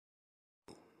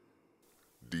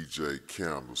DJ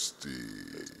Candlestick.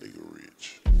 That nigga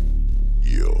rich.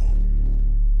 Yo,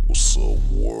 what's up,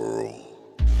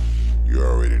 world? You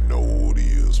already know who it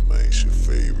is, man. It's your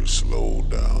favorite slow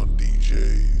down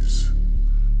DJs.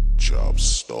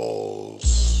 ChopNotSlop.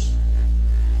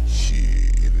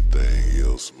 Shit, anything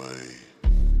else, man.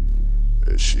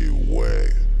 That shit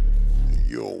whack. And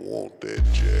you don't want that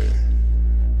jack.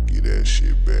 Get that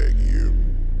shit back here.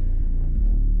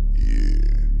 Yeah.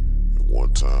 And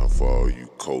one time for all you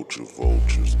culture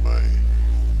vultures, man.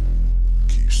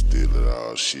 Keep stealing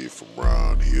our shit from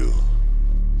around here.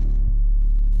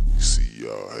 You see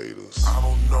y'all haters. I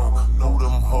don't know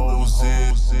them hoes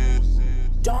is.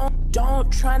 Don't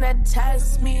tryna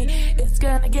test me, it's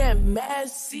gonna get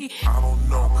messy. I don't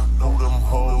know them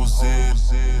hoes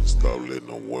is. Stop letting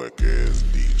them whack ass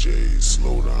DJs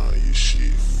slow down your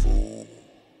shit, fool.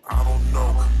 I don't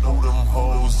know them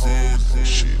hoes is. That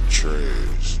shit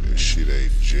trash, that shit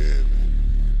ain't jamming.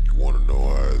 You wanna know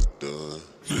how it's done?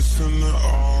 Listen to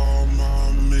all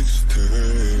my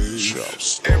mixtapes.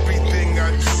 ChopNotSlop. Everything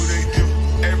I do, they do.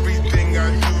 Everything I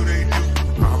do, they do.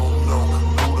 I don't know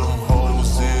them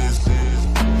hoes is.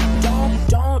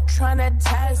 Don't tryna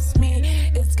test me,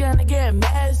 it's gonna get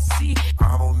messy.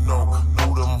 I don't know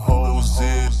them hoes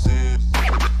is.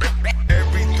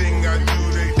 Everything I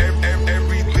do, they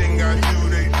everything I do,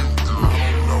 they do. I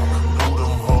don't know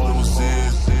them hoes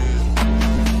is.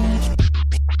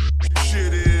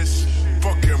 Shit is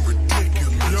fucking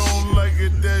ridiculous. You don't like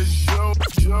it, that's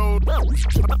your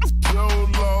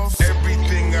loss.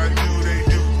 Everything I do, they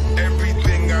do.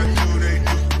 Everything I do, they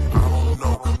do. I don't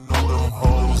know them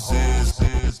hoes is.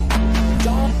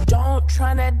 Don't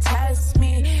tryna test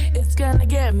me, it's gonna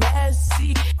get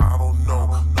messy. I don't know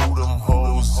them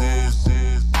hoes is.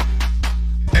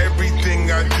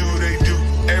 Everything I do, they do.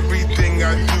 Everything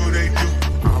I do, they do.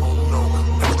 I don't know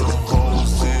them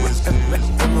hoes is.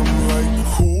 And I'm like,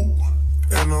 who?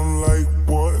 And I'm like,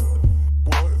 what?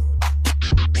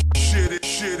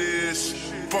 Shit is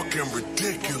fucking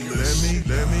ridiculous.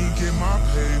 Let me get my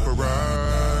paper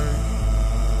right.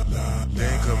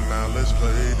 Then come out, let's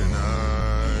play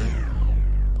tonight.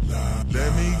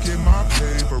 Let me get my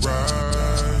paper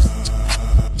right.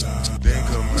 Then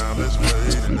come out, let's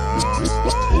play tonight.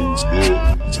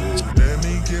 Let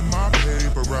me get my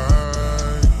paper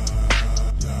right.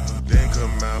 Then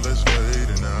come out, let's play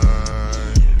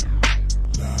tonight.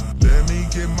 Let me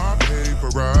get my paper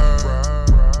right.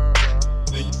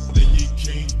 Then you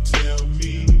can't tell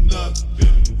me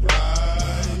nothing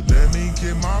right. Let me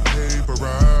get my paper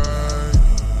right.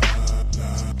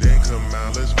 Then come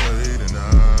out, let's play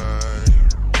tonight.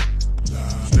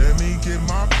 Let me get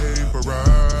my paper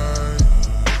right.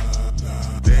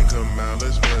 Then come out,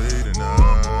 let's play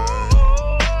tonight.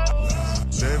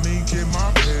 Let me get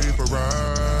my paper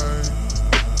right.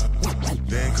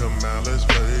 Then come out, let's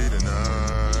play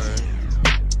tonight.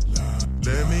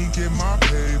 Let me get my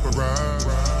paper right.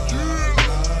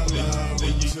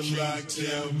 Then you can't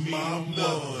tell me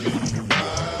nothing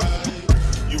right.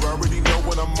 You already know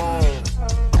what I'm on.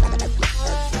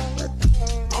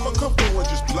 I'ma come through and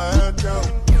just black out.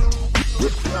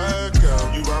 Black out.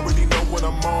 You already know what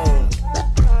I'm on.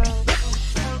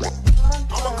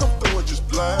 I'ma come through and just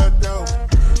black out.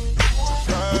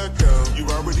 Black out. You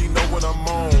already know what I'm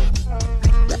on.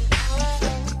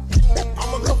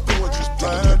 I'ma come through and just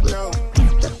black out.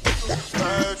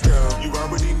 Black out. You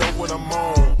already know what I'm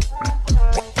on.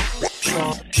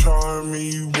 Try me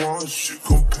once, you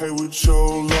gon' pay with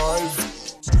your life.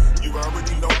 You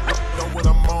already know what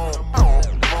I'm on.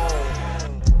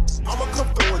 I'ma come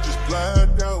through and just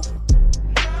black out.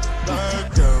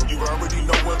 Black out. You already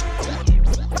know what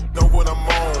I'm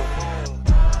on.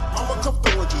 I'ma come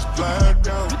through and just black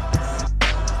out.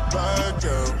 Black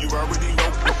out. You already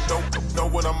know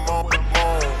what I'm on.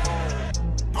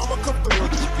 I'ma come through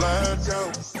and just black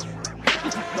out.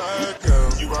 Black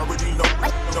out. You already know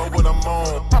what I'm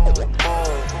on.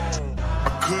 I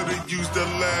could've used the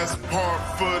last part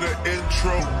for the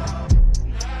intro.